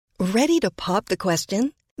Ready to pop the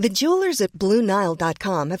question? The jewelers at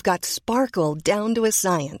BlueNile.com have got sparkle down to a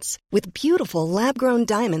science with beautiful lab-grown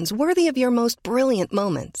diamonds worthy of your most brilliant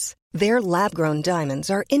moments. Their lab-grown diamonds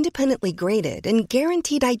are independently graded and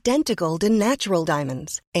guaranteed identical to natural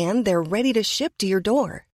diamonds, and they're ready to ship to your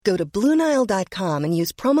door. Go to BlueNile.com and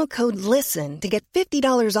use promo code LISTEN to get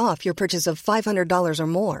 $50 off your purchase of $500 or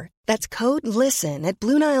more. That's code LISTEN at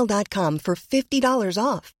BlueNile.com for $50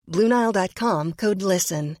 off. BlueNile.com, code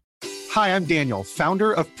LISTEN. Hi, I'm Daniel,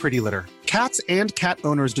 founder of Pretty Litter. Cats and cat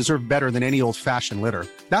owners deserve better than any old-fashioned litter.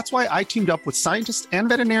 That's why I teamed up with scientists and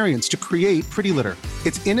veterinarians to create Pretty Litter.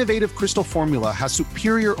 Its innovative crystal formula has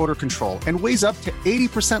superior odor control and weighs up to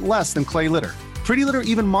 80% less than clay litter. Pretty Litter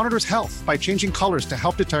even monitors health by changing colors to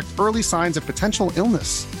help detect early signs of potential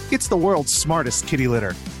illness. It's the world's smartest kitty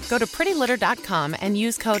litter. Go to prettylitter.com and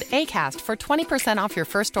use code ACAST for 20% off your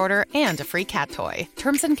first order and a free cat toy.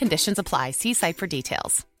 Terms and conditions apply. See site for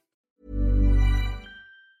details.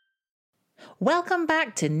 Welcome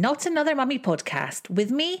back to Not Another Mummy podcast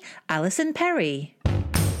with me, Alison Perry.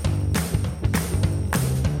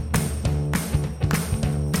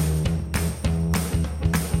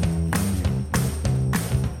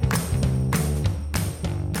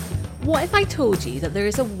 What if I told you that there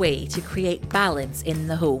is a way to create balance in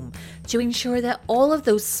the home, to ensure that all of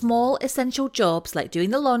those small essential jobs like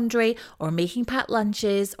doing the laundry or making packed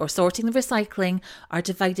lunches or sorting the recycling are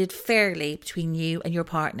divided fairly between you and your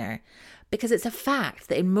partner? Because it's a fact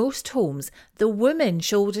that in most homes, the woman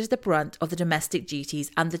shoulders the brunt of the domestic duties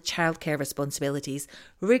and the childcare responsibilities,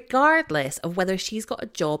 regardless of whether she's got a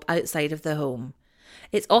job outside of the home.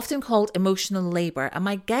 It's often called emotional labour, and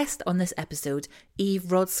my guest on this episode, Eve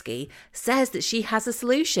Rodsky, says that she has a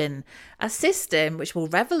solution, a system which will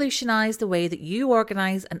revolutionise the way that you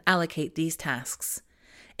organise and allocate these tasks.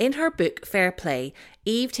 In her book, Fair Play,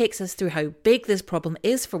 Eve takes us through how big this problem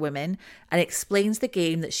is for women and explains the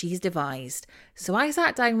game that she's devised. So I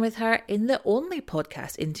sat down with her in the only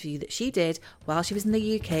podcast interview that she did while she was in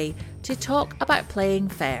the UK to talk about playing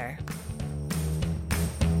fair.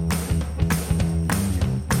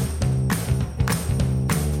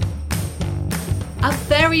 A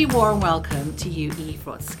very warm welcome to you, Eve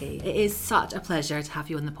Rodsky. It is such a pleasure to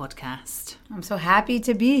have you on the podcast. I'm so happy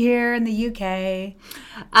to be here in the UK.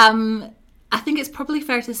 I think it's probably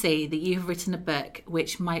fair to say that you've written a book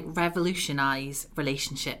which might revolutionise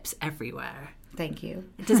relationships everywhere. Thank you.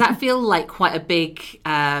 Does that feel like quite a big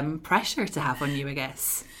pressure to have on you, I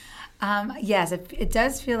guess? Yes, it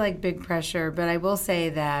does feel like big pressure, but I will say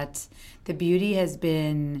that the beauty has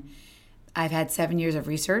been, I've had 7 years of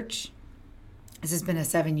research. This has been a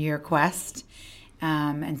 7-year quest,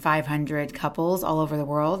 and 500 couples all over the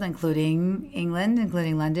world, including England,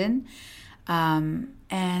 including London.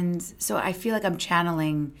 And so I feel like I'm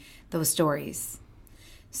channeling those stories.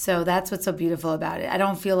 So that's what's so beautiful about it. I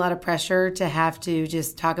don't feel a lot of pressure to have to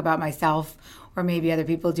just talk about myself or maybe other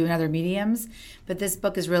people do in other mediums. But this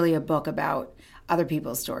book is really a book about other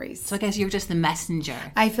people's stories. So I guess you're just the messenger.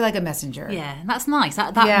 I feel like a messenger. Yeah, that's nice.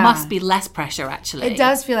 That must be less pressure, actually. It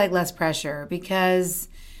does feel like less pressure because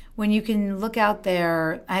when you can look out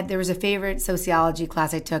there, there was a favorite sociology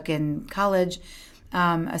class I took in college,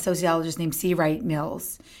 a sociologist named C. Wright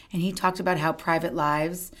Mills, and he talked about how private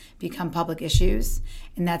lives become public issues,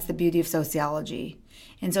 and that's the beauty of sociology.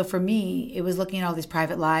 And so for me, it was looking at all these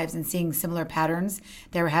private lives and seeing similar patterns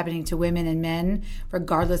that were happening to women and men,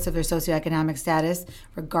 regardless of their socioeconomic status,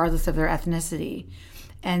 regardless of their ethnicity,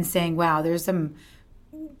 and saying, wow, there's some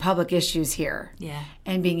public issues here. Yeah.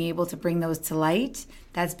 And being able to bring those to light,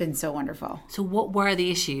 that's been so wonderful. So what were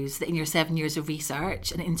the issues that in your 7 years of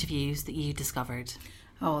research and interviews that you discovered?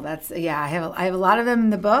 Oh, I have a lot of them in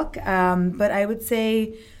the book, but I would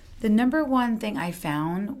say the number one thing I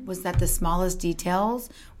found was that the smallest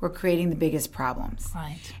details were creating the biggest problems.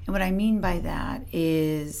 Right. And what I mean by that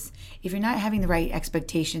is if you're not having the right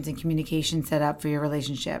expectations and communication set up for your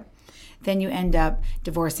relationship, then you end up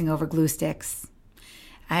divorcing over glue sticks.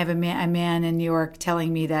 I have a man in New York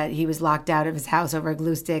telling me that he was locked out of his house over a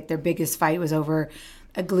glue stick. Their biggest fight was over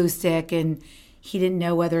a glue stick, and he didn't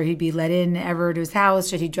know whether he'd be let in ever to his house.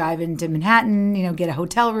 Should he drive into Manhattan, get a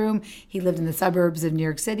hotel room? He lived in the suburbs of New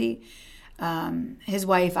York City. His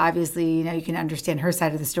wife, obviously, you can understand her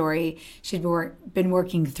side of the story. She'd been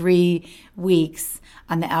working 3 weeks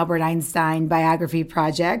on the Albert Einstein biography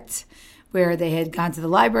project, where they had gone to the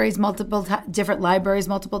libraries, different libraries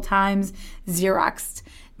multiple times, Xeroxed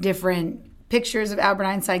different pictures of Albert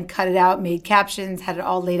Einstein, cut it out, made captions, had it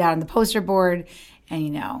all laid out on the poster board,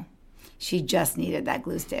 and she just needed that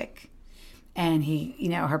glue stick. And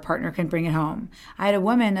her partner can bring it home. I had a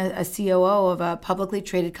woman, a COO of a publicly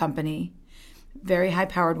traded company, very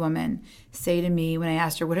high-powered woman, say to me when I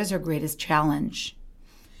asked her, what is her greatest challenge?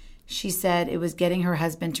 She said it was getting her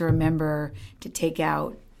husband to remember to take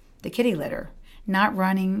out the kitty litter, not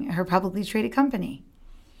running her publicly traded company.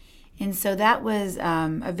 And so that was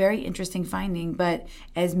a very interesting finding. But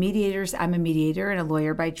as mediators, I'm a mediator and a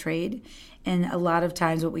lawyer by trade. And a lot of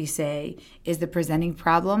times what we say is the presenting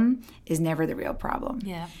problem is never the real problem.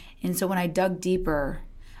 Yeah. And so when I dug deeper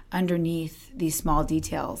underneath these small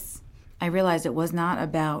details, I realized it was not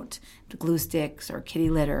about the glue sticks or kitty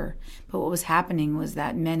litter, but what was happening was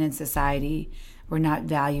that men in society were not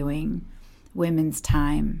valuing women's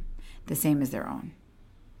time the same as their own.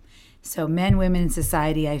 So women in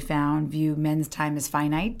society, I found, view men's time as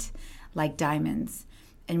finite, like diamonds,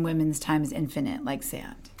 and women's time as infinite, like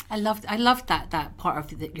sand. I loved that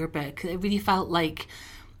part of your book. It really felt like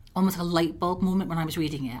almost a light bulb moment when I was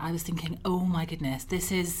reading it. I was thinking, oh my goodness,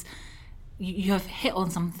 this is, you have hit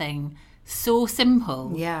on something so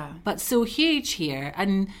simple, yeah, but so huge here.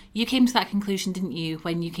 And you came to that conclusion, didn't you,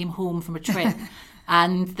 when you came home from a trip?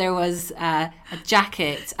 And there was a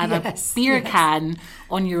jacket and a beer can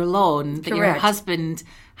on your lawn that your husband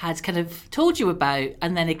had kind of told you about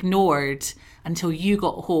and then ignored until you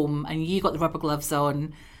got home and you got the rubber gloves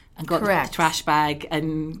on and got the trash bag.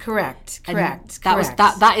 And Correct.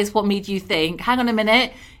 That is what made you think, hang on a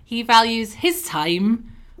minute, he values his time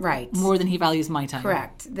more than he values my time.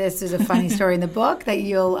 Correct. This is a funny story in the book that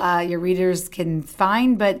your readers can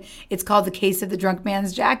find, but it's called The Case of the Drunk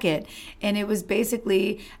Man's Jacket. And it was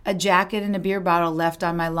basically a jacket and a beer bottle left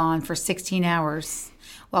on my lawn for 16 hours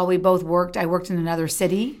while we both worked. I worked in another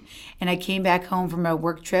city, and I came back home from a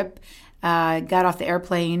work trip, got off the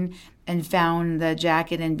airplane, and found the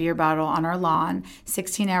jacket and beer bottle on our lawn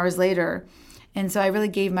 16 hours later. And so I really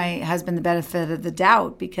gave my husband the benefit of the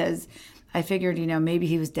doubt because I figured, maybe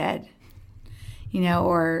he was dead,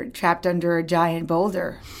 or trapped under a giant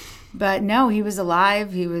boulder. But no, he was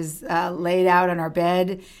alive. He was laid out on our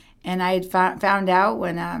bed. And I had found out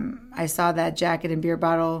when I saw that jacket and beer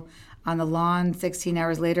bottle on the lawn 16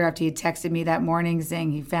 hours later after he had texted me that morning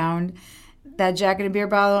saying he found that jacket and beer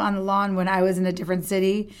bottle on the lawn when I was in a different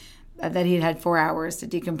city, that he had 4 hours to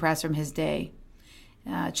decompress from his day.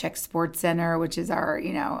 Check Sports Center, which is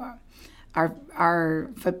our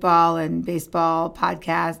football and baseball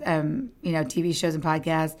podcast, TV shows and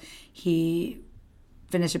podcasts. He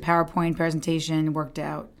finished a PowerPoint presentation, worked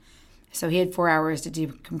out. So he had 4 hours to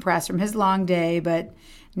decompress from his long day, but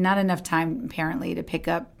not enough time, apparently, to pick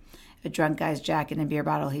up a drunk guy's jacket and beer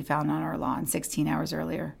bottle he found on our lawn 16 hours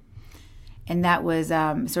earlier. And that was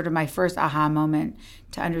sort of my first aha moment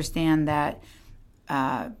to understand that,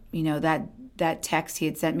 that text he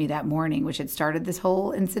had sent me that morning, which had started this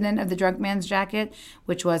whole incident of the drunk man's jacket,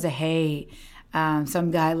 which was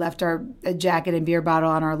some guy left a jacket and beer bottle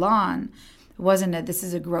on our lawn. It wasn't a this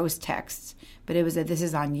is a gross text, but it was a this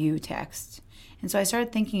is on you text. And so I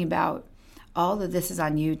started thinking about all the this is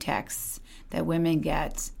on you texts that women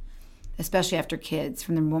get, especially after kids,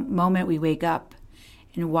 from the moment we wake up,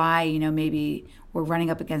 and why, maybe we're running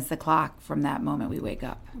up against the clock from that moment we wake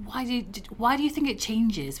up. Why do you think it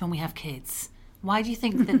changes when we have kids? Why do you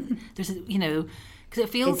think that there's because it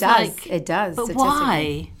feels it does. But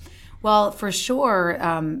why? Well, for sure,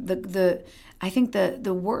 I think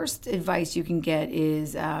the worst advice you can get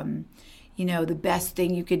is, the best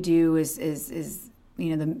thing you could do is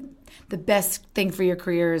the best thing for your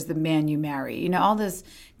career is the man you marry. All this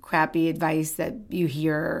crappy advice that you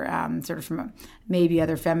hear sort of from maybe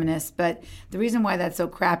other feminists. But the reason why that's so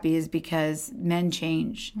crappy is because men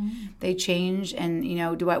change. Mm-hmm. They change. And,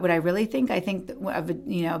 would I really think? I think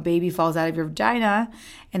that, a baby falls out of your vagina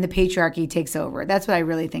and the patriarchy takes over. That's what I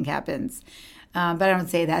really think happens. But I don't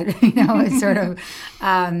say that, it's sort of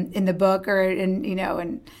in the book or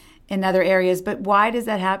in other areas. But why does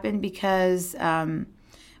that happen? Because,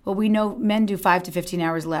 we know men do 5 to 15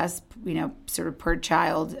 hours less, sort of per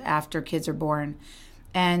child after kids are born.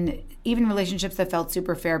 And even relationships that felt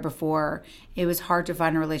super fair before, it was hard to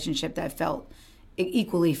find a relationship that felt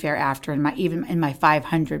equally fair after even in my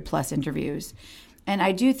 500 plus interviews. And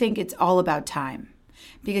I do think it's all about time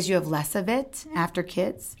because you have less of it after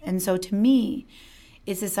kids. And so to me,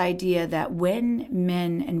 it's this idea that when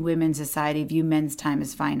men and women's society view men's time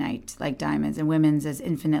as finite, like diamonds, and women's as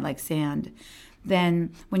infinite, like sand,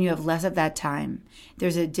 then when you have less of that time,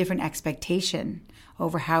 there's a different expectation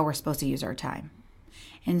over how we're supposed to use our time.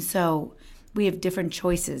 And so we have different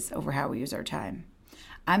choices over how we use our time.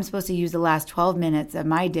 I'm supposed to use the last 12 minutes of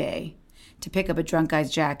my day to pick up a drunk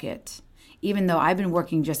guy's jacket, even though I've been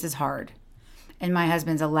working just as hard. And my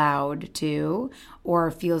husband's allowed to or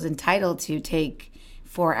feels entitled to take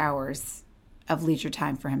 4 hours of leisure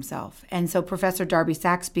time for himself. And so Professor Darby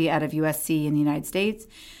Saxby out of USC in the United States,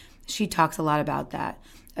 she talks a lot about that.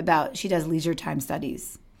 She does leisure time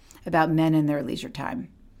studies about men and their leisure time.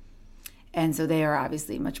 And so they are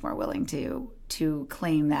obviously much more willing to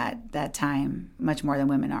claim that time much more than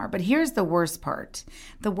women are. But here's the worst part.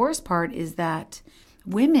 The worst part is that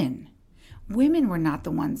women were not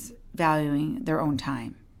the ones valuing their own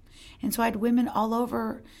time. And so I had women all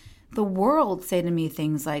over the world say to me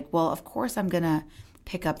things like, well, of course I'm going to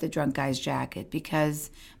pick up the drunk guy's jacket because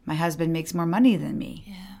my husband makes more money than me.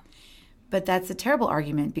 Yeah. But that's a terrible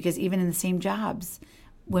argument because even in the same jobs,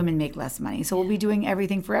 women make less money. So we'll be doing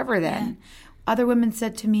everything forever then. Yeah. Other women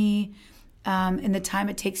said to me, in the time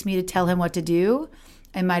it takes me to tell him what to do,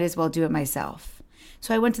 I might as well do it myself.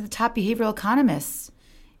 So I went to the top behavioral economists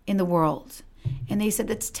in the world. And they said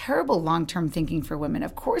that's terrible long-term thinking for women.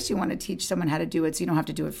 Of course you want to teach someone how to do it so you don't have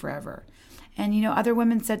to do it forever. And, other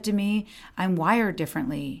women said to me, I'm wired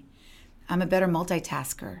differently. I'm a better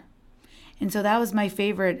multitasker. And so that was my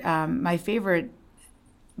favorite. My favorite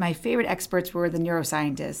experts were the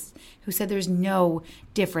neuroscientists who said there's no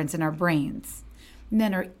difference in our brains.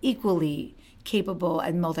 Men are equally capable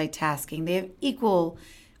at multitasking. They have equal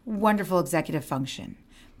wonderful executive function.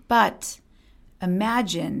 But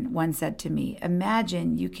imagine, one said to me,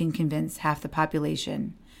 imagine you can convince half the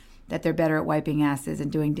population that they're better at wiping asses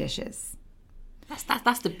and doing dishes.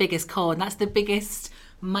 That's the biggest con. That's the biggest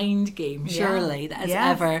mind game, surely, that has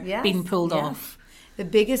ever been pulled off. The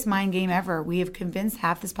biggest mind game ever. We have convinced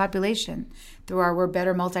half this population through we're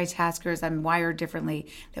better multitaskers, I'm wired differently,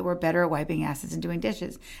 that we're better at wiping asses and doing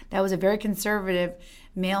dishes. That was a very conservative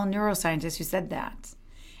male neuroscientist who said that.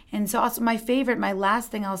 And so also my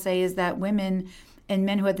last thing I'll say is that women and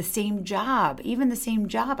men who had the same job, even the same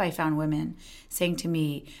job, I found women saying to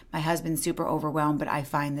me, my husband's super overwhelmed, but I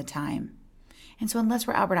find the time. And so unless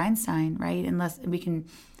we're Albert Einstein, right, unless we can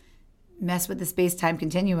mess with the space-time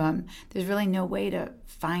continuum, there's really no way to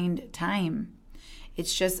find time.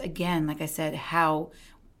 It's just, again, like I said, how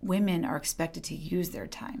women are expected to use their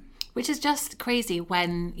time. Which is just crazy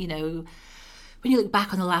when you look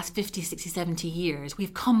back on the last 50, 60, 70 years,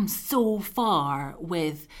 we've come so far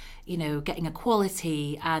with, getting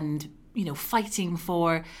equality and, fighting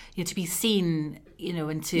for, to be seen,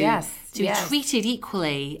 and to be treated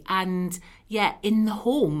equally. And yet in the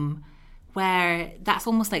home, where that's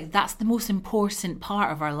almost like that's the most important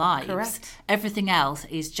part of our lives. Correct. Everything else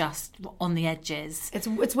is just on the edges.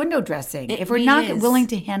 It's window dressing. If we're really not willing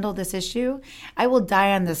to handle this issue, I will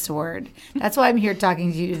die on the sword. That's why I'm here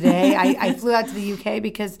talking to you today. I flew out to the UK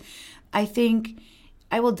because I think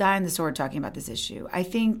I will die on the sword talking about this issue. I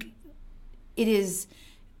think it is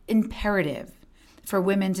imperative for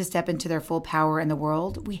women to step into their full power in the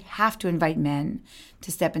world. We have to invite men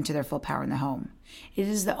to step into their full power in the home. It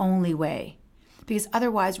is the only way, because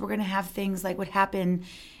otherwise we're going to have things like what happened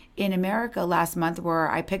in America last month,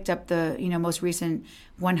 where I picked up the most recent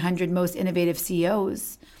 100 most innovative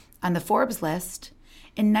CEOs on the Forbes list,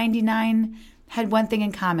 and 99 had one thing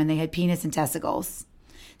in common: they had penis and testicles.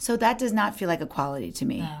 So that does not feel like equality to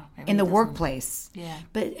me in the workplace. Yeah.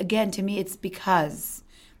 But again, to me, it's because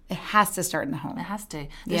it has to start in the home. It has to.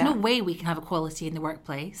 There's no way we can have equality in the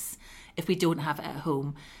workplace if we don't have it at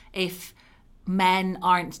home. If men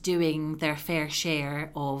aren't doing their fair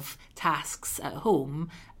share of tasks at home,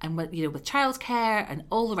 and with childcare and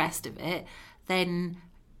all the rest of it, then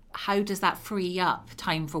how does that free up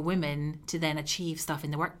time for women to then achieve stuff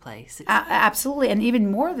in the workplace? Absolutely, and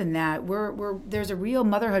even more than that, there's a real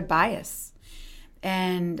motherhood bias,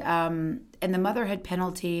 and the motherhood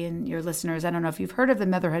penalty. And your listeners, I don't know if you've heard of the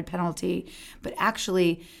motherhood penalty, but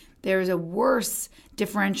actually, there's a worse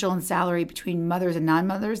differential in salary between mothers and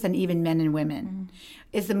non-mothers than even men and women.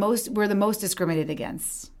 We're the most discriminated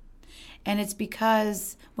against. And it's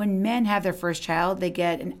because when men have their first child, they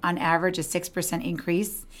get, on average, a 6%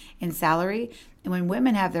 increase in salary. And when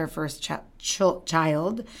women have their first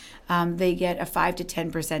child, they get a 5 to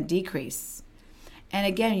 10% decrease. And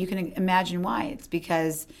again, you can imagine why. It's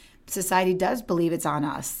because society does believe it's on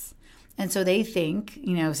us. And so they think,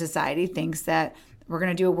 society thinks that we're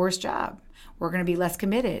going to do a worse job. We're going to be less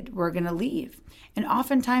committed. We're going to leave. And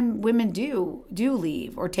oftentimes women do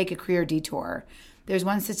leave or take a career detour. There's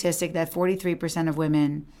one statistic that 43% of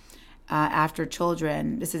women after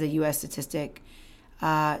children, this is a U.S. statistic,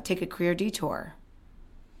 take a career detour.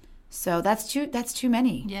 So that's too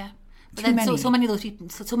many. Yeah. But then so many of those people,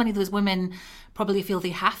 so many of those women probably feel they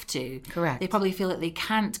have to. Correct. They probably feel that they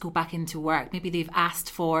can't go back into work. Maybe they've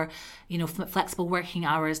asked for, flexible working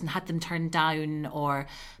hours and had them turned down, or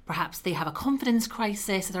perhaps they have a confidence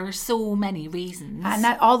crisis. There are so many reasons. And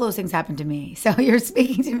all those things happened to me. So you're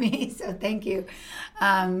speaking to me. So thank you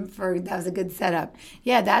that was a good setup.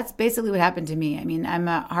 Yeah, that's basically what happened to me. I mean, I'm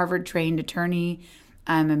a Harvard-trained attorney.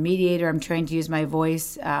 I'm a mediator. I'm trained to use my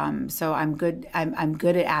voice. So I'm good. I'm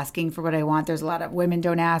good at asking for what I want. There's a lot of women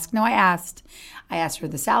don't ask. No, I asked. I asked for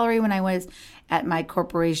the salary when I was at my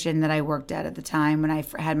corporation that I worked at the time when I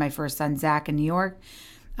had my first son, Zach, in New York.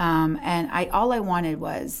 And all I wanted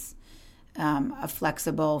was a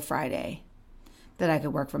flexible Friday that I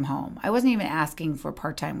could work from home. I wasn't even asking for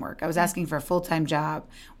part-time work. I was asking for a full-time job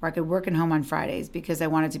where I could work at home on Fridays because I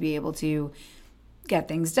wanted to be able to get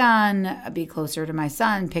things done, be closer to my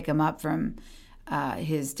son, pick him up from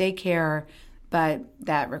his daycare. But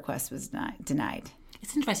that request was denied.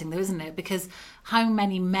 It's interesting though, isn't it? Because how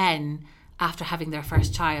many men, after having their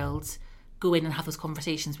first child, go in and have those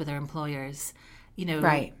conversations with their employers?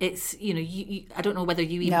 Right. It's, I don't know whether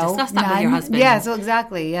you even discussed that with your husband. Yeah, so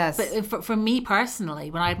exactly, yes. But for me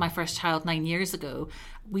personally, when I had my first child 9 years ago,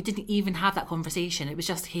 we didn't even have that conversation. It was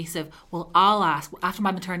just a case of, well, I'll ask, after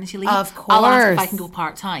my maternity leave, of course, I'll ask if I can go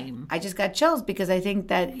part-time. I just got chills because I think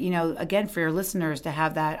that, again, for your listeners to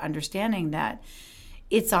have that understanding that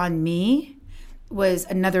it's on me was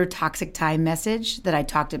another toxic time message that I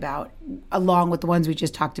talked about, along with the ones we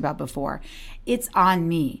just talked about before. It's on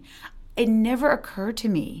me. It never occurred to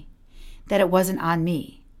me that it wasn't on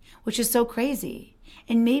me, which is so crazy.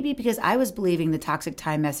 And maybe because I was believing the toxic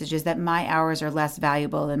time messages that my hours are less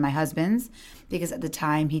valuable than my husband's, because at the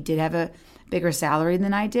time he did have a bigger salary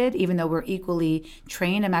than I did, even though we're equally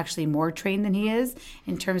trained. I'm actually more trained than he is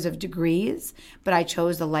in terms of degrees, but I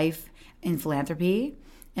chose the life in philanthropy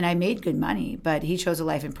and I made good money, but he chose a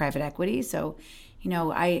life in private equity. So,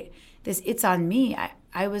 it's on me.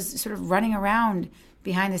 I was sort of running around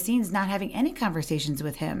behind the scenes, not having any conversations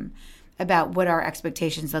with him about what our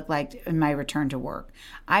expectations look like in my return to work.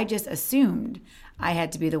 I just assumed I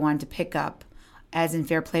had to be the one to pick up, as in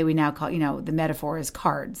Fair Play we now call, the metaphor is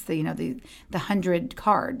cards, the 100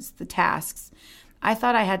 cards, the tasks. I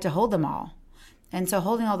thought I had to hold them all. And so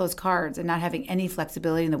holding all those cards and not having any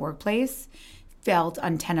flexibility in the workplace felt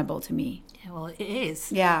untenable to me. Yeah, well, it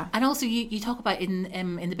is. Yeah. And also you talk about in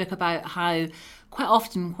the book about how quite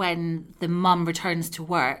often when the mum returns to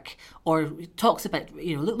work or talks about,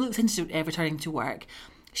 looks into returning to work,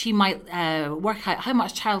 she might work out how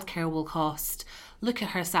much childcare will cost, look at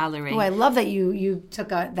her salary. Oh, I love that you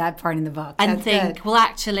took out that part in the book. And That's think, good. Well,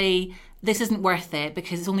 actually, this isn't worth it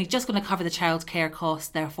because it's only just going to cover the childcare costs,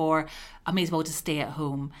 therefore I may as well just stay at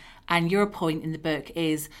home. And your point in the book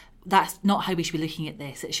is that's not how we should be looking at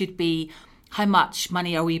this. It should be how much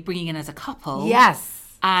money are we bringing in as a couple? Yes.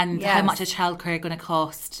 And how much is childcare going to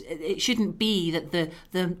cost? It shouldn't be that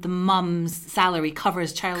the mum's salary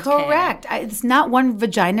covers childcare. Correct. It's not one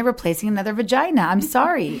vagina replacing another vagina. I'm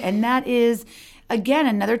sorry. And that is, again,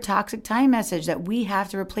 another toxic time message that we have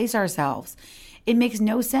to replace ourselves. It makes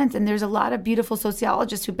no sense. And there's a lot of beautiful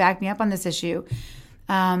sociologists who back me up on this issue.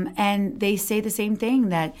 And they say the same thing,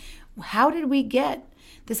 that how did we get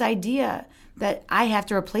this idea that I have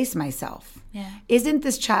to replace myself? Yeah. Isn't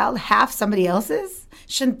this child half somebody else's?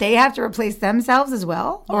 Shouldn't they have to replace themselves as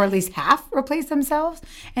well? Or at least half replace themselves?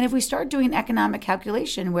 And if we start doing economic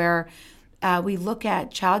calculation where we look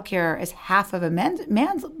at childcare as half of a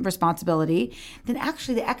man's responsibility, then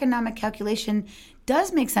actually the economic calculation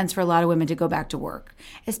does make sense for a lot of women to go back to work,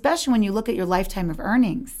 especially when you look at your lifetime of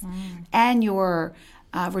earnings and your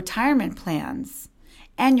retirement plans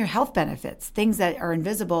and your health benefits, things that are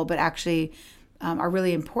invisible but actually are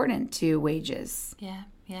really important to wages. Yeah,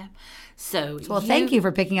 yeah. So thank you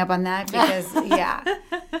for picking up on that because,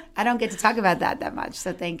 I don't get to talk about that much.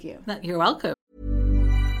 So thank you. You're welcome.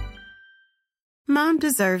 Mom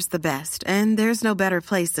deserves the best, and there's no better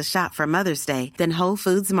place to shop for Mother's Day than Whole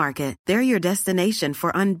Foods Market. They're your destination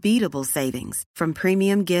for unbeatable savings, from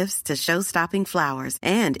premium gifts to show-stopping flowers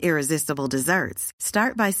and irresistible desserts.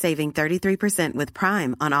 Start by saving 33% with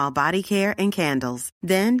Prime on all body care and candles.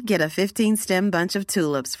 Then get a 15-stem bunch of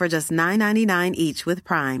tulips for just $9.99 each with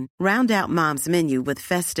Prime. Round out Mom's menu with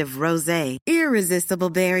festive rosé, irresistible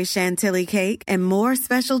berry chantilly cake, and more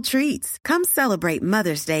special treats. Come celebrate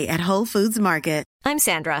Mother's Day at Whole Foods Market. I'm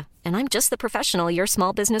Sandra, and I'm just the professional your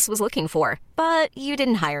small business was looking for. But you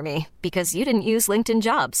didn't hire me because you didn't use LinkedIn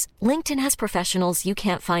Jobs. LinkedIn has professionals you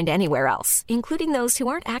can't find anywhere else, including those who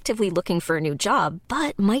aren't actively looking for a new job,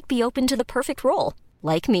 but might be open to the perfect role,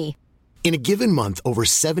 like me. In a given month, over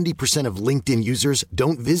 70% of LinkedIn users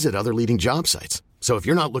don't visit other leading job sites. So if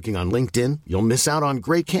you're not looking on LinkedIn, you'll miss out on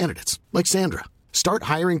great candidates like Sandra. Start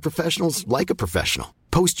hiring professionals like a professional.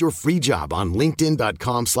 Post your free job on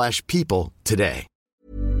linkedin.com/people today.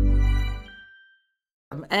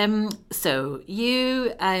 So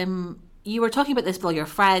you were talking about this with all your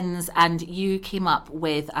friends, and you came up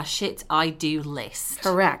with a shit I do list.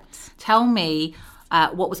 Correct. Tell me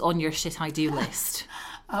what was on your shit I do list.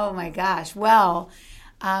 Oh my gosh. Well,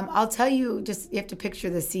 I'll tell you, just you have to picture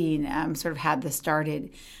the scene, sort of how this started.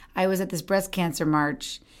 I was at this breast cancer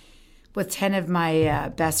march with 10 of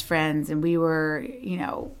my best friends, and we were,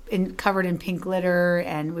 covered in pink glitter,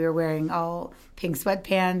 and we were wearing all pink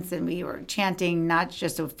sweatpants, and we were chanting not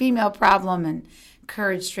just a female problem and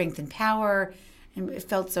courage, strength, and power, and it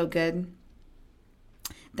felt so good.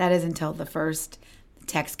 That is until the first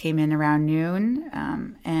text came in around noon,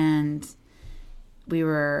 and we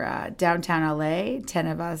were downtown LA, 10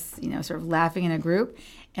 of us, sort of laughing in a group,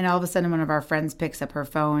 and all of a sudden one of our friends picks up her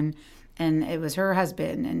phone, and it was her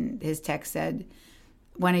husband, and his text said,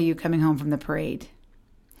 "When are you coming home from the parade?"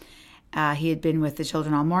 He had been with the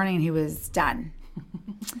children all morning, and he was done.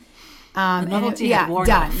 The novelty had worn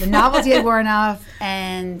done. off. The novelty had worn off,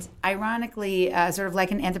 and ironically, sort of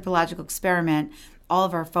like an anthropological experiment, all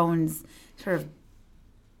of our phones sort of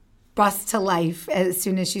bust to life as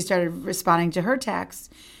soon as she started responding to her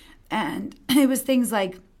text. And it was things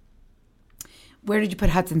like, where did you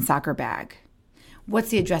put Hudson's soccer bag? What's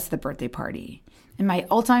the address of the birthday party? And my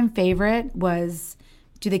all-time favorite was,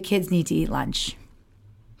 do the kids need to eat lunch?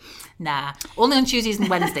 Nah, only on Tuesdays and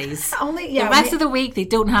Wednesdays. The rest of the week, they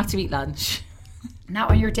don't have to eat lunch. Not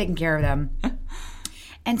when you're taking care of them.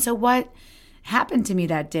 And so what happened to me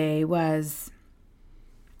that day was,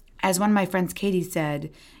 as one of my friends, Katie,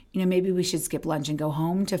 said, maybe we should skip lunch and go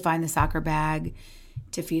home to find the soccer bag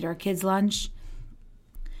to feed our kids lunch.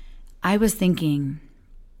 I was thinking,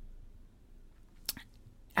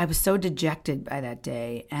 I was so dejected by that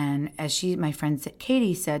day. And as my friend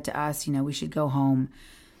Katie said to us, we should go home.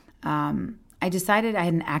 I decided I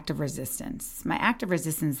had an act of resistance. My act of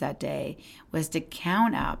resistance that day was to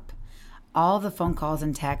count up all the phone calls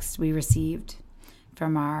and texts we received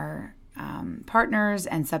from our partners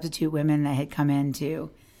and substitute women that had come in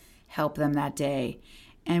to help them that day.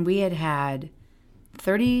 And we had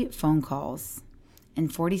 30 phone calls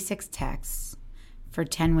and 46 texts for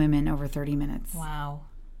 10 women over 30 minutes. Wow.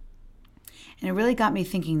 And it really got me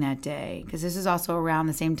thinking that day, because this is also around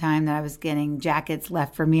the same time that I was getting jackets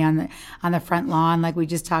left for me on the front lawn, like we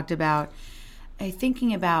just talked about.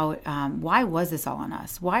 Thinking about why was this all on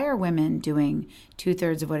us? Why are women doing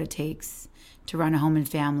 2/3 of what it takes to run a home and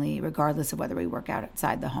family, regardless of whether we work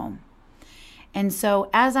outside the home? And so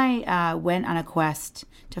as I went on a quest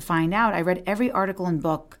to find out, I read every article and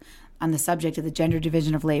book on the subject of the gender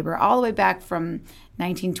division of labor, all the way back from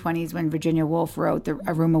 1920s when Virginia Woolf wrote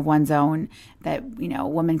A Room of One's Own, that, a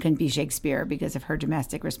woman couldn't be Shakespeare because of her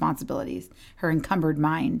domestic responsibilities, her encumbered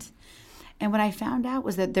mind. And what I found out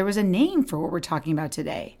was that there was a name for what we're talking about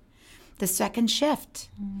today: the second shift,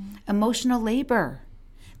 emotional labor,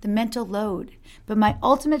 the mental load. But my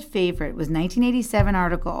ultimate favorite was 1987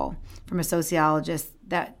 article from a sociologist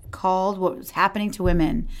that called what was happening to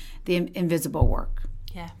women the invisible work.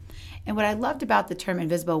 Yeah. And what I loved about the term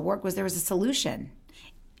invisible work was there was a solution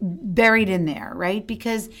buried in there, right?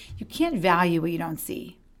 Because you can't value what you don't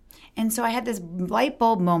see. And so I had this light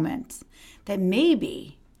bulb moment that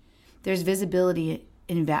maybe there's visibility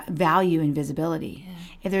in value in visibility. Yeah.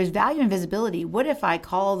 If there's value in visibility, what if I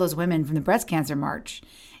call those women from the breast cancer march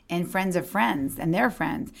and friends of friends and their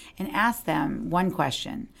friends and ask them one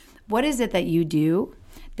question: what is it that you do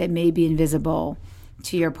that may be invisible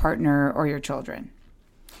to your partner or your children?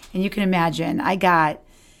 And you can imagine, I got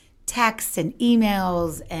texts and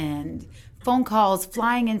emails and phone calls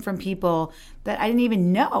flying in from people that I didn't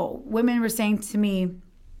even know. Women were saying to me,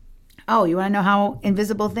 "Oh, you want to know how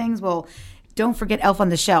invisible things? Well, don't forget Elf on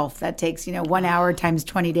the Shelf. That takes, 1 hour times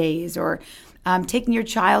 20 days. Or taking your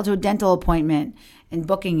child to a dental appointment and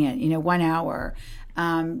booking it, 1 hour.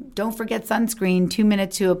 Don't forget sunscreen, 2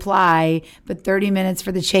 minutes to apply, but 30 minutes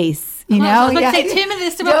for the chase. Let's say 2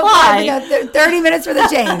 minutes to apply. 30 minutes for the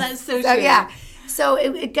chase. That's so true. Yeah. So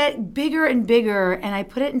it got bigger and bigger, and I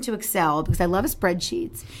put it into Excel because I love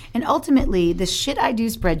spreadsheets. And ultimately, the Shit I Do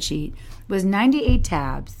spreadsheet was 98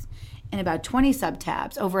 tabs and about 20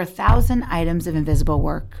 sub-tabs, over 1,000 items of invisible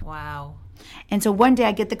work. Wow. And so one day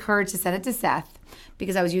I get the courage to send it to Seth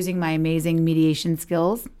because I was using my amazing mediation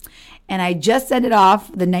skills. And I just sent it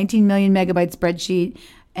off, the 19 million megabyte spreadsheet,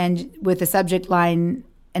 and with the subject line,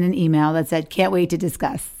 and an email that said, "Can't wait to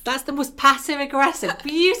discuss." That's the most passive-aggressive,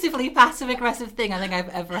 beautifully passive-aggressive thing I think I've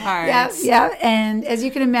ever heard. Yeah. And as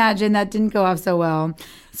you can imagine, that didn't go off so well.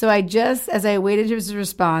 So as I awaited his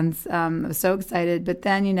response, I was so excited. But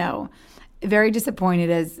then, very disappointed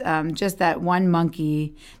as just that one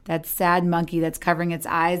monkey, that sad monkey that's covering its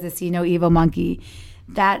eyes, the see no evil monkey.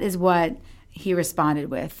 That is what he responded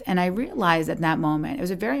with. And I realized at that moment, it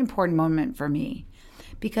was a very important moment for me.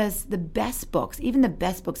 Because the best books, even the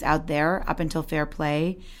best books out there up until Fair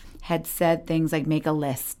Play, had said things like make a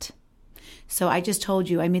list. So I just told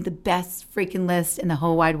you I made the best freaking list in the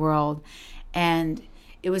whole wide world. And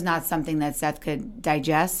it was not something that Seth could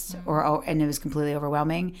digest and it was completely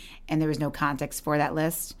overwhelming. And there was no context for that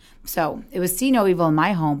list. So it was see no evil in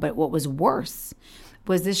my home. But what was worse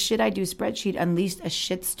was this Shit I Do spreadsheet unleashed a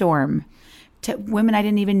shitstorm to women I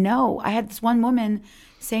didn't even know. I had this one woman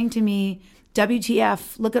saying to me,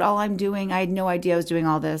 WTF, look at all I'm doing. I had no idea I was doing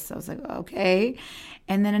all this. I was like, okay.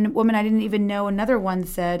 And then a woman I didn't even know, another one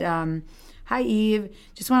said, hi, Eve.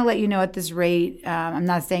 Just want to let you know at this rate, I'm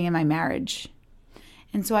not staying in my marriage.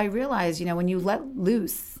 And so I realized, when you let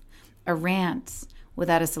loose a rant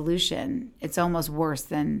without a solution, it's almost worse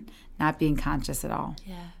than not being conscious at all.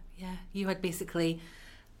 Yeah. You had basically,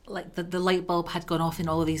 like the light bulb had gone off in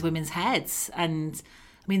all of these women's heads. And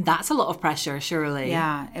I mean, that's a lot of pressure, surely.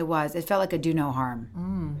 Yeah, it was. It felt like a do no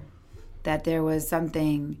harm. That there was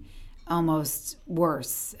something almost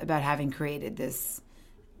worse about having created this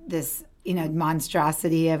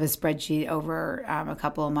monstrosity of a spreadsheet over a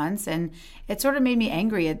couple of months. And it sort of made me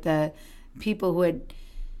angry at the people who had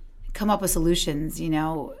come up with solutions,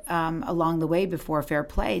 along the way before Fair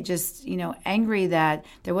Play. Just, angry that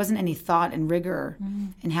there wasn't any thought and rigor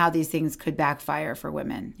in how these things could backfire for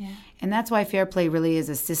women. Yeah. And that's why Fair Play really is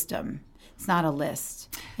a system. It's not a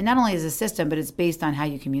list. And not only is it a system, but it's based on how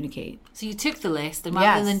you communicate. So you took the list, and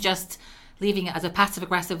rather than just leaving it as a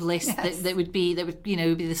passive-aggressive list that would be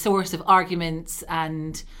be the source of arguments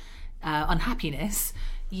and unhappiness,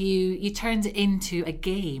 you turned it into a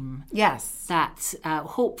game. Yes. That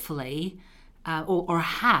hopefully or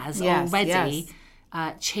has already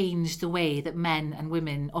changed the way that men and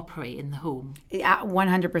women operate in the home.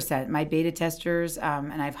 100%. My beta testers,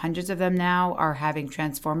 and I have hundreds of them now, are having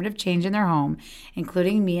transformative change in their home,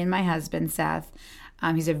 including me and my husband, Seth.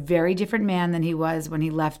 He's a very different man than he was when he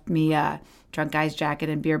left me a drunk guy's jacket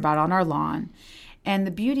and beer bottle on our lawn. And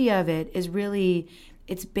the beauty of it is really,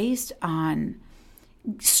 it's based on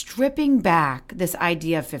stripping back this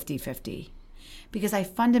idea of 50-50. Because I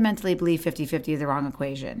fundamentally believe 50-50 is the wrong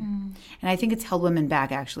equation. And I think it's held women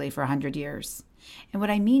back, actually, for 100 years. And what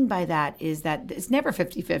I mean by that is that it's never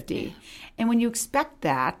 50-50. And when you expect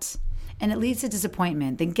that, and it leads to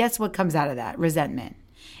disappointment, then guess what comes out of that? Resentment.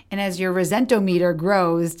 And as your resentometer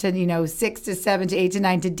grows to, 6 to 7 to 8 to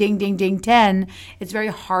 9 to ding, ding, ding, 10, it's very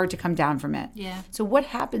hard to come down from it. Yeah. So what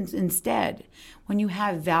happens instead when you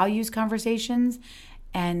have values conversations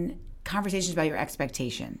and conversations about your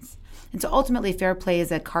expectations? And so ultimately, Fair Play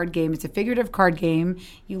is a card game. It's a figurative card game.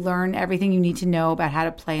 You learn everything you need to know about how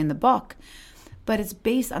to play in the book. But it's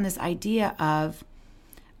based on this idea of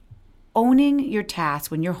owning your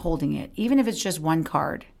task when you're holding it, even if it's just one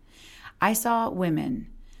card. I saw women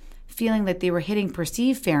feeling that they were hitting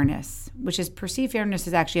perceived fairness, perceived fairness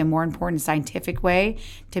is actually a more important scientific way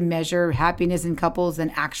to measure happiness in couples than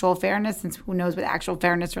actual fairness, since who knows what actual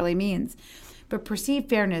fairness really means. But perceived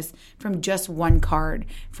fairness from just one card,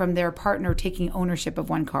 from their partner taking ownership of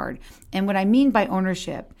one card. And what I mean by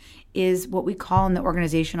ownership is what we call in the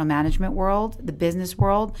organizational management world, the business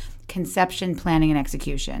world, conception, planning, and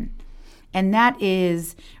execution. And that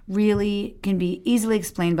is really can be easily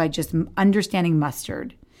explained by just understanding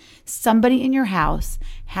mustard. Somebody in your house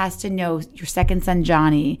has to know your second son,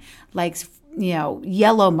 Johnny, likes,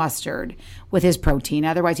 yellow mustard with his protein.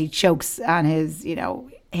 Otherwise, he chokes on his,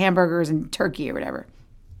 hamburgers and turkey or whatever.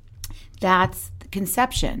 That's the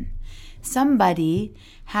conception. Somebody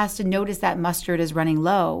has to notice that mustard is running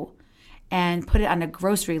low and put it on a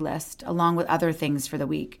grocery list along with other things for the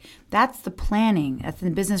week. That's the planning. That's in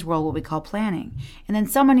the business world what we call planning. And then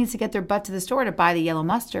someone needs to get their butt to the store to buy the yellow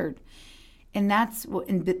mustard. And that's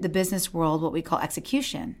in the business world what we call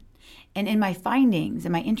execution. And in my findings,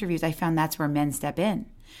 in my interviews, I found that's where men step in.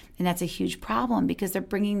 And that's a huge problem because they're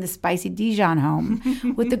bringing the spicy Dijon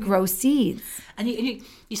home with the gross seeds. And you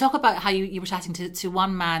talk about how you were chatting to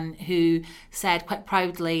one man who said quite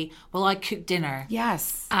proudly, well, I cooked dinner.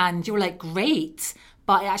 Yes. And you were like, great.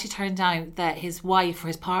 But it actually turned out that his wife or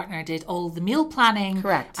his partner did all the meal planning.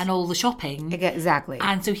 Correct. And all the shopping. Exactly.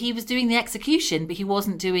 And so he was doing the execution, but he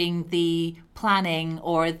wasn't doing the planning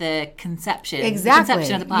or the conception. Exactly. The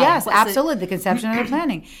conception of the planning. Yes, absolutely. The conception of the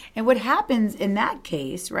planning. And what happens in that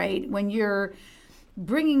case, right, when you're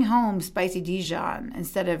bringing home spicy Dijon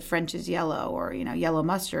instead of French's yellow or, yellow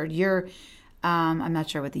mustard, you're... I'm not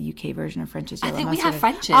sure what the UK version of French's yellow mustard is. I think we have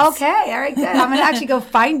French's. Okay, all right, good. I'm going to actually go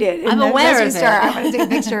find it. I'm aware of it. I'm going to take a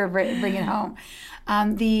picture and bring it home.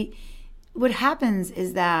 What happens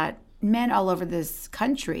is that men all over this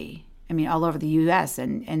country, all over the US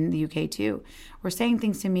and the UK too, were saying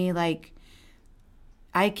things to me like,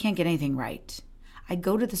 I can't get anything right. I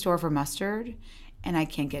go to the store for mustard and I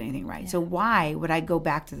can't get anything right. Yeah. So why would I go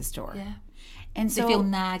back to the store? Yeah. And so they feel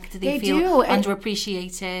nagged. They feel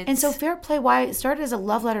underappreciated. And so Fair Play, why it started as a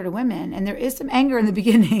love letter to women, and there is some anger in the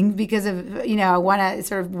beginning because of, I want to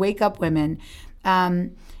sort of wake up women.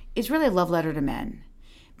 It's really a love letter to men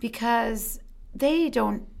because they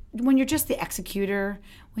don't, when you're just the executor,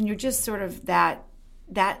 when you're just sort of that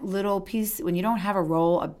little piece, when you don't have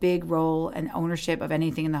a big role and ownership of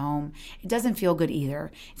anything in the home, it doesn't feel good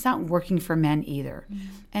either. It's not working for men either. Mm-hmm.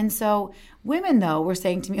 And so women, though, were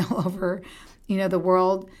saying to me all over, the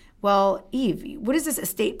world, well, Eve, what is this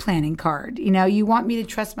estate planning card? You want me to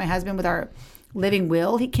trust my husband with our living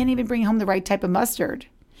will? He can't even bring home the right type of mustard.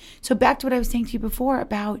 So back to what I was saying to you before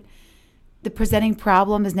about the presenting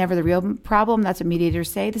problem is never the real problem. That's what mediators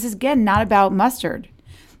say. This is, again, not about mustard.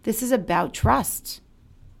 This is about trust.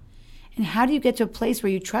 And how do you get to a place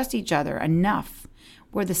where you trust each other enough,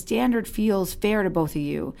 where the standard feels fair to both of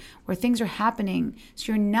you, where things are happening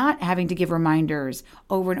so you're not having to give reminders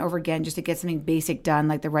over and over again just to get something basic done,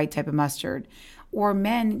 like the right type of mustard, or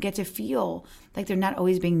men get to feel like they're not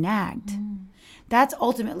always being nagged. That's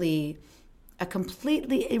ultimately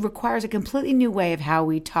it requires a completely new way of how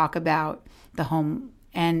we talk about the home.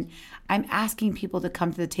 And I'm asking people to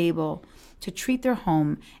come to the table to treat their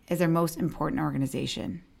home as their most important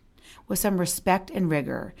organization, with some respect and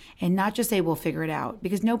rigor, and not just say, we'll figure it out,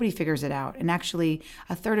 because nobody figures it out. And actually,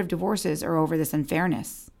 a third of divorces are over this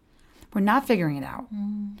unfairness. We're not figuring it out.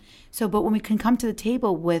 So, but when we can come to the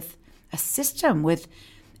table with a system,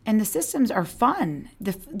 and the systems are fun.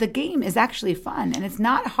 The game is actually fun, and it's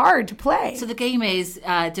not hard to play. So the game is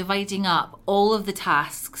dividing up all of the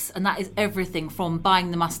tasks, and that is everything from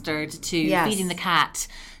buying the mustard to feeding the cat,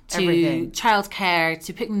 to childcare,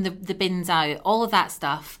 to putting the bins out, all of that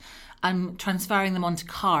stuff. And transferring them onto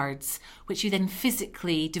cards, which you then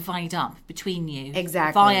physically divide up between you.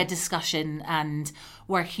 Exactly. Via discussion and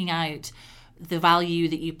working out the value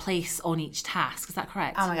that you place on each task. Is that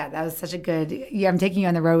correct? Oh my God, that was such a good, I'm taking you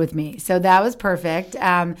on the road with me. So that was perfect.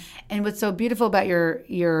 And what's so beautiful about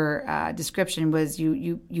your description was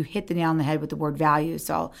you hit the nail on the head with the word value.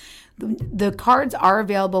 So the cards are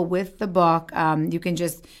available with the book. You can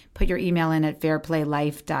just put your email in at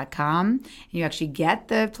fairplaylife.com and you actually get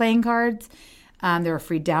the playing cards. They're a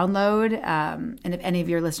free download. And if any of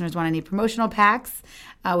your listeners want any promotional packs,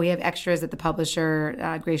 we have extras that the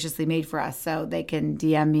publisher graciously made for us. So they can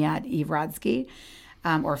DM me at Eve Rodsky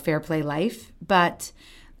or Fairplay Life. But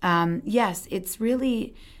yes, it's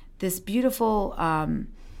really this beautiful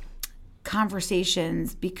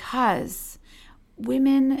conversations because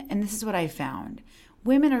women, and this is what I found,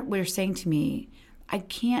 women were saying to me, I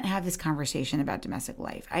can't have this conversation about domestic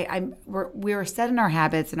life. We're set in our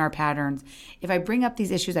habits and our patterns. If I bring up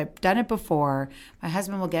these issues, I've done it before, my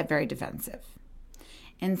husband will get very defensive.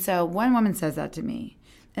 And so one woman says that to me.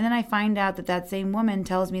 And then I find out that same woman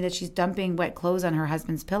tells me that she's dumping wet clothes on her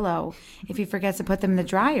husband's pillow if he forgets to put them in the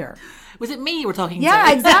dryer. Was it me you were talking to?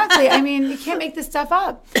 Yeah, exactly. I mean, you can't make this stuff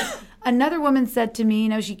up. Another woman said to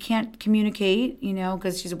me, she can't communicate,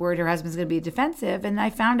 because she's worried her husband's going to be defensive. And I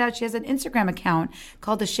found out she has an Instagram account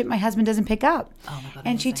called The Shit My Husband Doesn't Pick Up. Oh my God,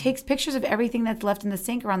 and she takes pictures of everything that's left in the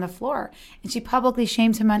sink or on the floor. And she publicly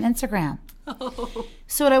shames him on Instagram. Oh.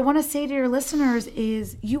 So what I want to say to your listeners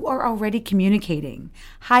is you are already communicating.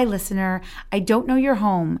 Hi, listener. I don't know your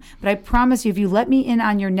home, but I promise you if you let me in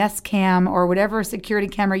on your Nest Cam or whatever security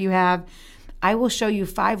camera you have, I will show you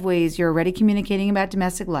 5 ways you're already communicating about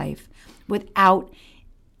domestic life without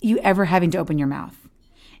you ever having to open your mouth.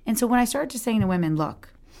 And so when I started to saying to women, look,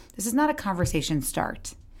 this is not a conversation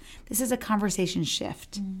start. This is a conversation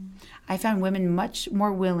shift. I found women much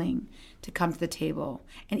more willing to come to the table.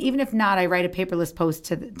 And even if not, I write a paperless post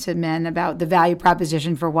to men about the value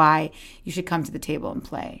proposition for why you should come to the table and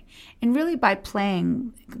play. And really by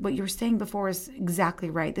playing, what you were saying before is exactly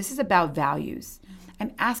right. This is about values.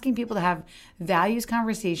 I'm asking people to have values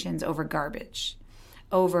conversations over garbage,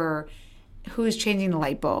 over who's changing the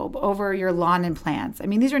light bulb, over your lawn and plants. I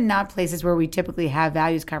mean, these are not places where we typically have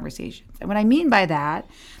values conversations. And what I mean by that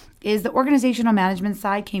is the organizational management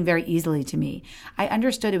side came very easily to me. I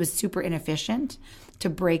understood it was super inefficient to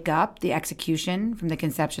break up the execution from the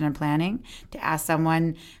conception and planning, to ask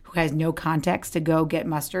someone who has no context to go get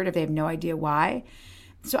mustard if they have no idea why.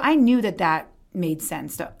 So I knew that made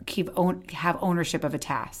sense to have ownership of a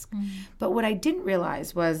task. But what I didn't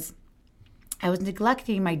realize was I was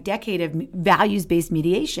neglecting my decade of values-based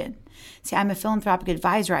mediation. See, I'm a philanthropic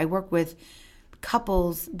advisor. I work with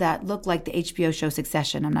couples that look like the HBO show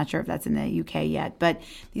Succession. I'm not sure if that's in the UK yet, but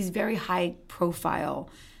these very high-profile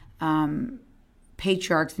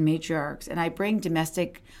patriarchs and matriarchs, and I bring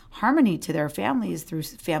domestic harmony to their families through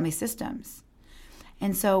family systems.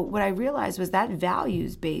 And so what I realized was that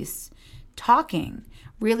values-based talking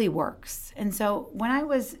really works. And so when I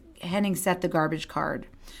was handing Seth the garbage card,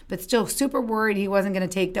 but still super worried he wasn't going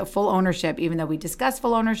to take the full ownership, even though we discussed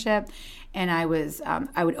full ownership. And I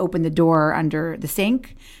would open the door under the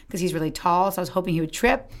sink because he's really tall. So I was hoping he would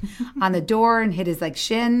trip on the door and hit his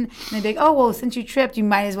shin. And they'd be like, oh, well, since you tripped, you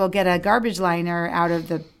might as well get a garbage liner out of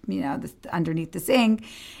the underneath the sink.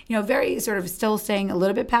 Very sort of still staying a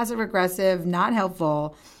little bit passive aggressive, not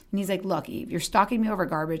helpful. And he's like, look, Eve, you're stalking me over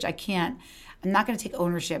garbage. I'm not going to take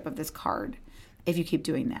ownership of this card if you keep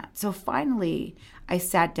doing that. So finally, I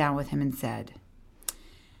sat down with him and said,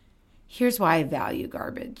 here's why I value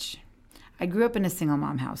garbage. I grew up in a single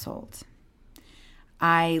mom household.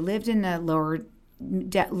 I lived in the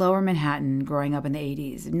lower Manhattan growing up in the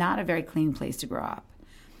 80s, not a very clean place to grow up.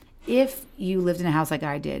 If you lived in a house like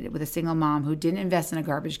I did with a single mom who didn't invest in a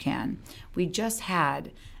garbage can, we just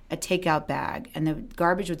had a takeout bag and the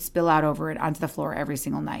garbage would spill out over it onto the floor every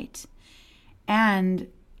single night. And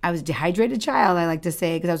I was a dehydrated child, I like to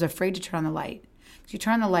say, because I was afraid to turn on the light. If you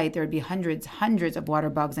turn on the light, there would be hundreds of water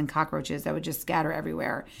bugs and cockroaches that would just scatter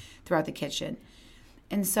everywhere throughout the kitchen.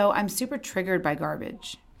 And so I'm super triggered by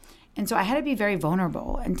garbage. And so I had to be very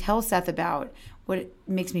vulnerable and tell Seth about what it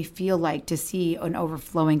makes me feel like to see an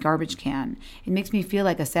overflowing garbage can. It makes me feel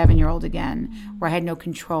like a 7-year-old again, where I had no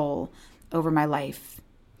control over my life.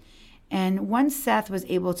 And once Seth was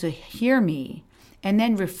able to hear me and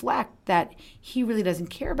then reflect that he really doesn't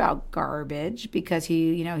care about garbage because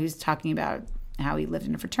he was talking about how he lived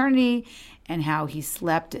in a fraternity and how he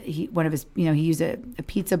slept. He used a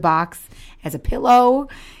pizza box as a pillow.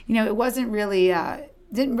 It wasn't really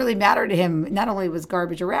didn't really matter to him. Not only was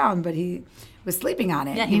garbage around, but he was sleeping on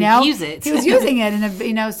it. Yeah, he would use it. He was using it,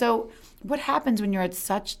 and so what happens when you're at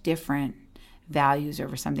such different values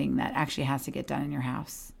over something that actually has to get done in your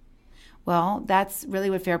house? Well, that's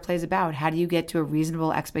really what fair play is about. How do you get to a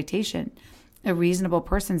reasonable expectation, a reasonable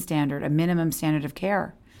person standard, a minimum standard of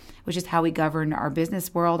care, which is how we govern our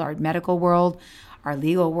business world, our medical world, our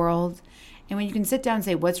legal world. And when you can sit down and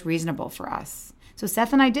say, what's reasonable for us? So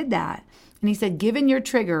Seth and I did that. And he said, given your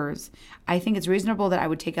triggers, I think it's reasonable that I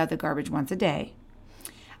would take out the garbage once a day.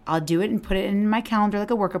 I'll do it and put it in my calendar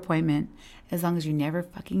like a work appointment, as long as you never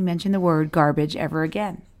fucking mention the word garbage ever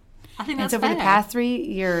again. I think that's fair. fair. For the past 3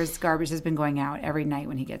 years, garbage has been going out every night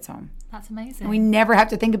when he gets home. That's amazing. And we never have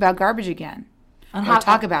to think about garbage again or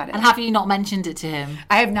talk about it. And have you not mentioned it to him?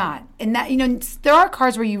 I have not. And that, there are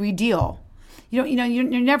cars where you redeal. You're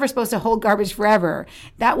never supposed to hold garbage forever.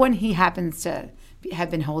 That one he happens to have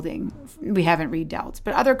been holding. We haven't redealt.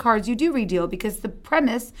 But other cards you do redeal because the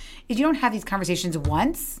premise is you don't have these conversations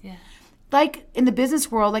once. Yeah. Like in the business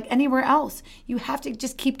world, like anywhere else, you have to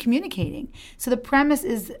just keep communicating. So the premise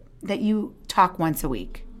is that you talk once a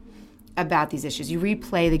week about these issues. You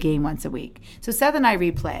replay the game once a week. So Seth and I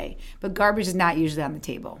replay, but garbage is not usually on the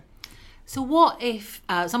table. So what if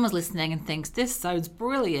someone's listening and thinks, this sounds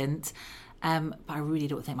brilliant, but I really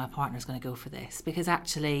don't think my partner's going to go for this, because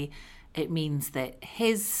actually it means that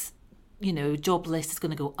his, job list is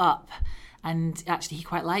going to go up, and actually he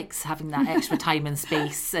quite likes having that extra time and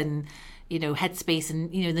space and, headspace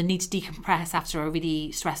and, the need to decompress after a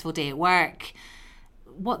really stressful day at work.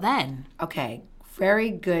 What then? Okay,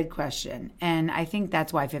 very good question. And I think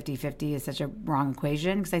that's why 50-50 is such a wrong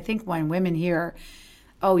equation, because I think when women hear,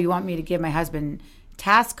 oh, you want me to give my husband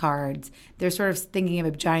task cards, they're sort of thinking of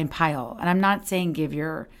a giant pile. And I'm not saying give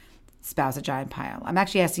your spouse a giant pile. I'm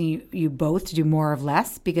actually asking you both to do more of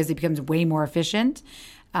less, because it becomes way more efficient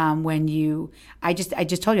when I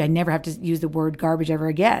just told you I never have to use the word garbage ever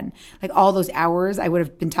again. Like all those hours I would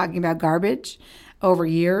have been talking about garbage over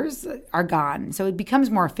years are gone. So it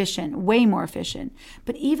becomes more efficient, way more efficient.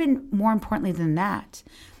 But even more importantly than that,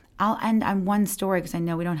 I'll end on one story because I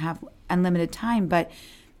know we don't have unlimited time, but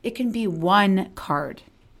it can be one card.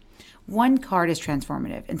 One card is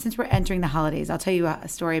transformative. And since we're entering the holidays, I'll tell you a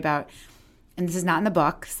story about And this is not in the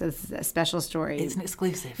book, so this is a special story. It's an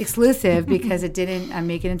exclusive. Exclusive because it didn't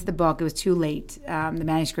make it into the book. It was too late. The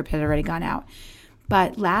manuscript had already gone out.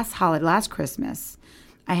 But last Christmas,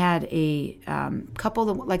 I had a couple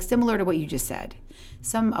that, like, similar to what you just said.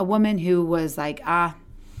 A woman who was like,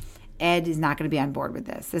 Ed is not going to be on board with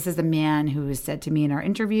this. This is a man who has said to me in our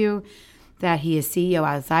interview that he is CEO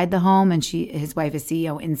outside the home and his wife is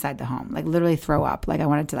CEO inside the home. Like, literally throw up. Like, I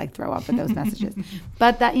wanted to throw up at those messages.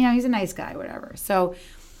 But that, he's a nice guy, whatever. So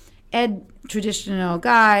Ed, traditional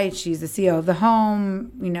guy, she's the CEO of the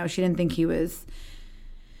home. She didn't think he was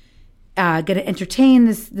going to entertain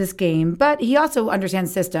this game, but he also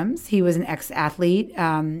understands systems. He was an ex-athlete,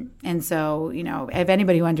 and so if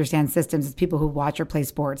anybody who understands systems, it's people who watch or play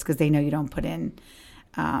sports because they know you don't put in,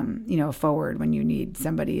 a forward when you need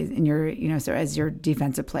somebody in your, so as your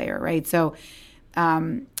defensive player, right? So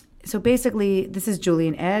basically, this is Julie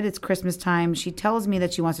and Ed. It's Christmas time. She tells me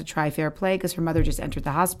that she wants to try Fair Play because her mother just entered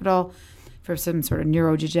the hospital for some sort of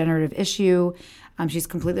neurodegenerative issue. She's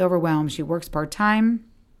completely overwhelmed. She works part-time.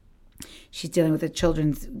 She's dealing with the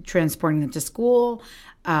children, transporting them to school,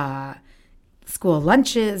 school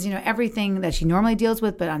lunches, everything that she normally deals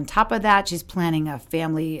with. But on top of that, she's planning a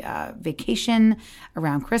family vacation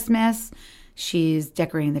around Christmas. She's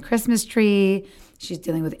decorating the Christmas tree. She's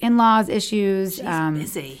dealing with in-laws issues. She's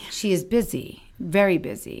busy. She is busy, very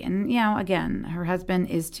busy. And, again, her husband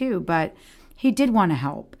is too, but he did want to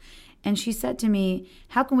help. And she said to me,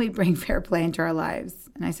 how can we bring Fair Play into our lives?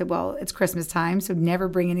 And I said, well, it's Christmas time, so never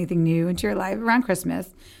bring anything new into your life around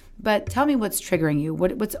Christmas. But tell me what's triggering you.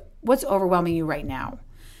 What's overwhelming you right now?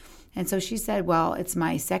 And so she said, well, it's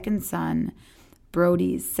my second son,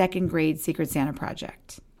 Brody's second grade Secret Santa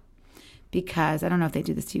project. Because I don't know if they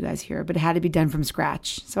do this to you guys here, but it had to be done from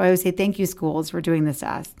scratch. So I always say, thank you, schools, for doing this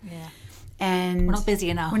to us. Yeah. And we're not busy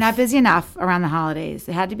enough. We're not busy enough around the holidays.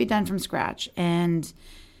 It had to be done from scratch. And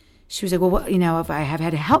she was like, well, if I have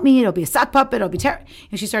had to help me, it'll be a sock puppet, it'll be terrible.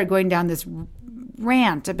 And she started going down this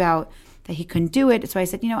rant about that he couldn't do it. So I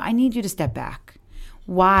said, I need you to step back.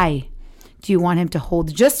 Why do you want him to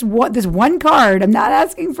hold just this one card? I'm not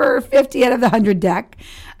asking for 50 out of the 100 deck.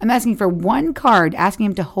 I'm asking for one card, asking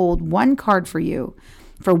him to hold one card for you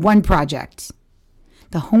for one project.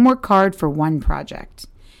 The homework card for one project.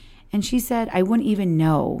 And she said, I wouldn't even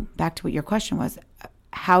know, back to what your question was,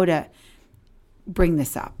 how to bring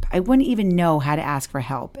this up. I wouldn't even know how to ask for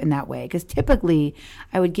help in that way, because typically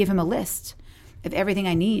I would give him a list of everything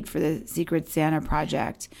I need for the Secret Santa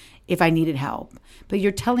project if I needed help. But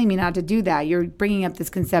you're telling me not to do that. You're bringing up this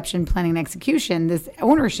conception, planning, and execution, this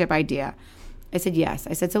ownership idea. I said, yes.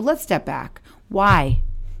 I said, so let's step back. Why,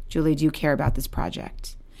 Julie, do you care about this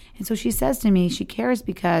project? And so she says to me, she cares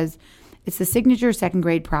because it's the signature second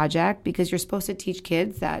grade project, because you're supposed to teach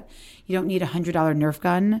kids that you don't need a $100 Nerf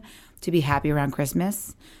gun to be happy around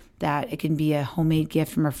Christmas, that it can be a homemade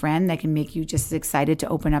gift from a friend that can make you just as excited to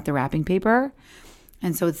open up the wrapping paper.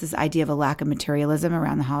 And so it's this idea of a lack of materialism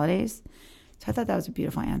around the holidays. So I thought that was a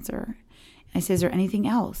beautiful answer. And I said, is there anything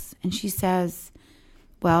else? And she says,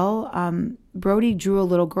 well, Brody drew a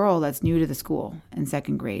little girl that's new to the school in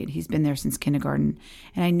second grade. He's been there since kindergarten.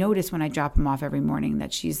 And I notice when I drop him off every morning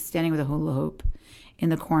that she's standing with a hula hoop in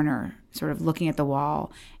the corner, sort of looking at the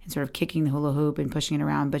wall and sort of kicking the hula hoop and pushing it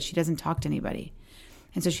around, but she doesn't talk to anybody.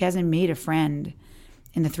 And so she hasn't made a friend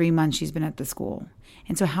in the 3 months she's been at the school.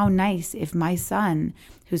 And so how nice if my son,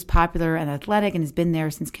 who's popular and athletic and has been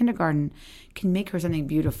there since kindergarten, can make her something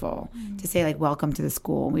beautiful to say, like, welcome to the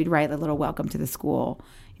school. And we'd write a little welcome to the school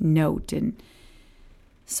note. And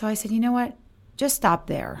so I said, you know what? Just stop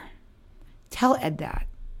there. Tell Ed that.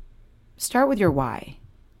 Start with your why.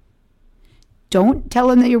 Don't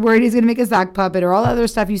tell him that you're worried he's going to make a sock puppet or all other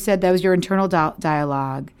stuff you said. That was your internal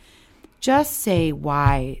dialogue. Just say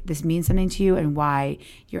why this means something to you and why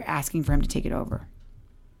you're asking for him to take it over.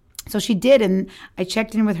 So she did, and I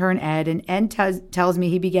checked in with her and Ed tells me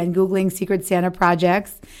he began Googling Secret Santa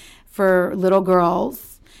projects for little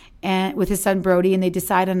girls and with his son Brody, and they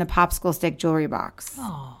decide on a popsicle stick jewelry box.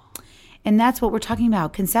 Oh. And that's what we're talking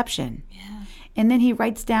about, conception. Yeah. And then he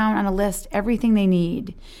writes down on a list everything they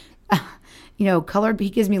need. Colored,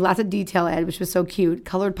 he gives me lots of detail, Ed, which was so cute.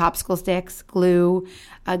 Colored popsicle sticks, glue,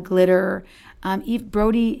 glitter.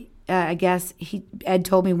 Brody, I guess, Ed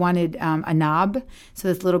told me wanted a knob, so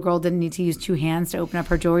this little girl didn't need to use 2 hands to open up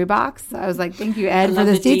her jewelry box. So I was like, thank you, Ed, for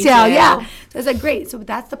this detail. Yeah. So I was like, great. So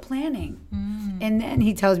that's the planning. And then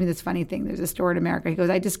he tells me this funny thing. There's a store in America. He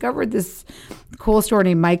goes, I discovered this cool store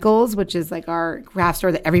named Michael's, which is like our craft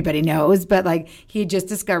store that everybody knows, but like he had just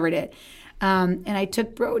discovered it. And I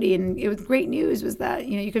took Brody, and it was great news was that,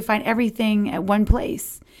 you could find everything at one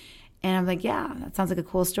place. And I'm like, yeah, that sounds like a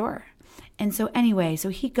cool store. And so anyway, so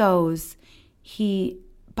he goes, he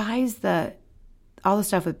buys all the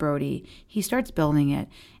stuff with Brody. He starts building it.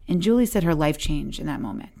 And Julie said her life changed in that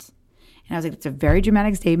moment. And I was like, it's a very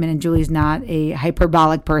dramatic statement, and Julie's not a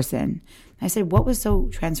hyperbolic person. I said, what was so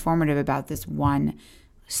transformative about this one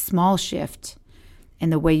small shift in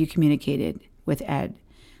the way you communicated with Ed?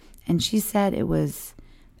 And she said it was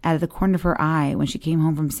out of the corner of her eye when she came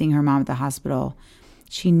home from seeing her mom at the hospital.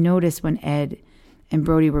 She noticed when Ed and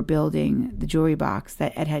Brody were building the jewelry box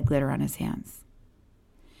that Ed had glitter on his hands.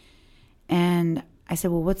 And I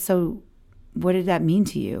said, well, what did that mean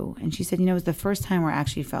to you? And she said, it was the first time where I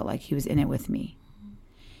actually felt like he was in it with me.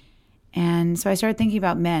 And so I started thinking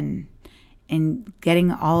about men and getting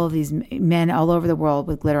all of these men all over the world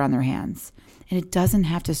with glitter on their hands. And it doesn't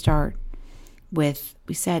have to start with,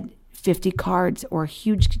 we said, 50 cards or a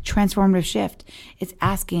huge transformative shift. It's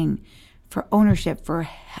asking for ownership, for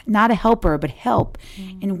not a helper, but help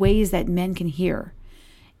in ways that men can hear.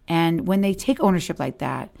 And when they take ownership like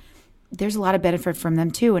that, there's a lot of benefit from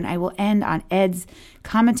them too. And I will end on Ed's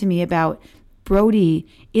comment to me about Brody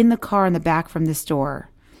in the car in the back from the store,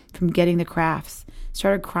 from getting the crafts,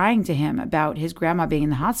 started crying to him about his grandma being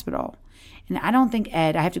in the hospital. And I don't think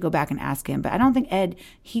Ed, I have to go back and ask him, but I don't think Ed,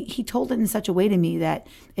 he told it in such a way to me that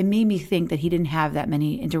it made me think that he didn't have that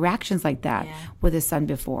many interactions like that with his son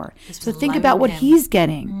before. So think about what he's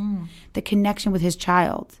getting, the connection with his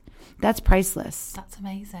child. That's priceless. That's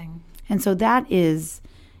amazing. And so that is,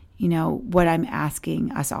 what I'm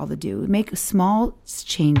asking us all to do. Make small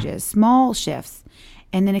changes, small shifts,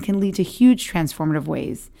 and then it can lead to huge transformative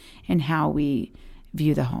ways in how we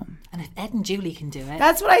view the home. And if Ed and Julie can do it.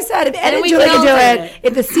 That's what I said. If Ed and Julie can do it.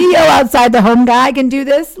 If the CEO outside the home guy can do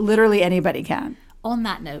this, literally anybody can. On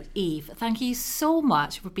that note, Eve, thank you so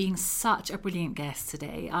much for being such a brilliant guest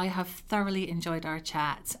today. I have thoroughly enjoyed our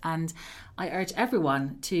chat, and I urge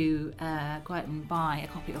everyone to go out and buy a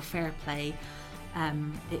copy of Fair Play.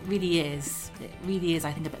 It really is,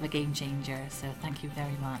 I think, a bit of a game changer. So thank you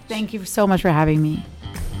very much. Thank you so much for having me.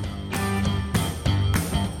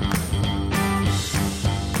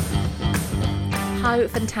 How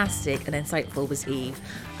fantastic and insightful was Eve.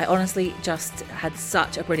 I honestly just had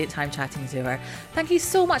such a brilliant time chatting to her. Thank you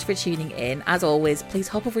so much for tuning in. As always, please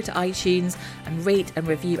hop over to iTunes and rate and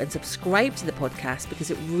review and subscribe to the podcast,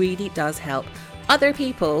 because it really does help other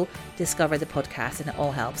people discover the podcast, and it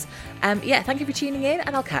all helps. Thank you for tuning in,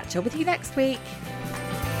 and I'll catch up with you next week.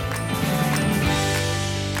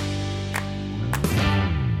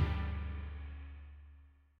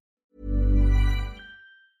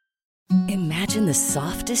 Imagine the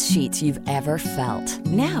softest sheets you've ever felt.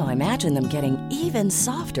 Now imagine them getting even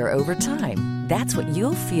softer over time. That's what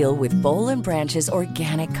you'll feel with Boll & Branch's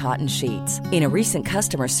organic cotton sheets. In a recent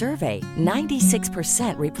customer survey,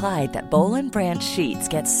 96% replied that Boll & Branch sheets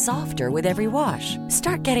get softer with every wash.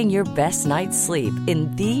 Start getting your best night's sleep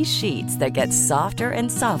in these sheets that get softer and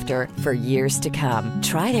softer for years to come.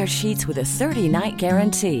 Try their sheets with a 30-night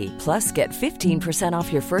guarantee. Plus, get 15%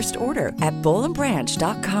 off your first order at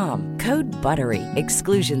bollandbranch.com. Code BUTTERY.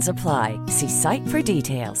 Exclusions apply. See site for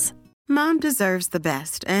details. Mom deserves the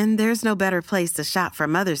best, and there's no better place to shop for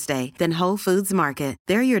Mother's Day than Whole Foods Market.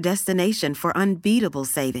 They're your destination for unbeatable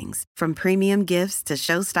savings, from premium gifts to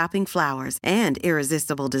show-stopping flowers and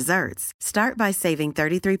irresistible desserts. Start by saving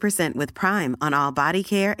 33% with Prime on all body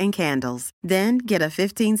care and candles. Then get a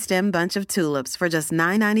 15-stem bunch of tulips for just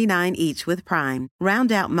 $9.99 each with Prime.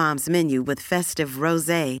 Round out Mom's menu with festive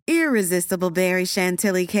rosé, irresistible berry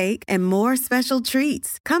chantilly cake, and more special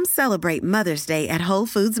treats. Come celebrate Mother's Day at Whole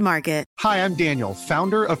Foods Market. Hi, I'm Daniel,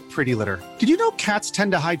 founder of Pretty Litter. Did you know cats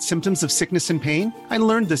tend to hide symptoms of sickness and pain? I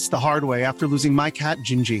learned this the hard way after losing my cat,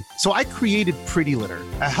 Gingy. So I created Pretty Litter,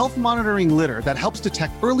 a health monitoring litter that helps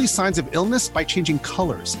detect early signs of illness by changing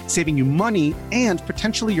colors, saving you money and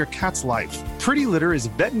potentially your cat's life. Pretty Litter is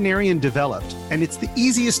veterinarian developed, and it's the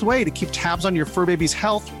easiest way to keep tabs on your fur baby's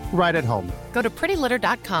health right at home. Go to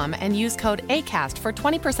prettylitter.com and use code ACAST for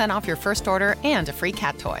 20% off your first order and a free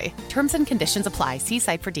cat toy. Terms and conditions apply. See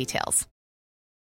site for details.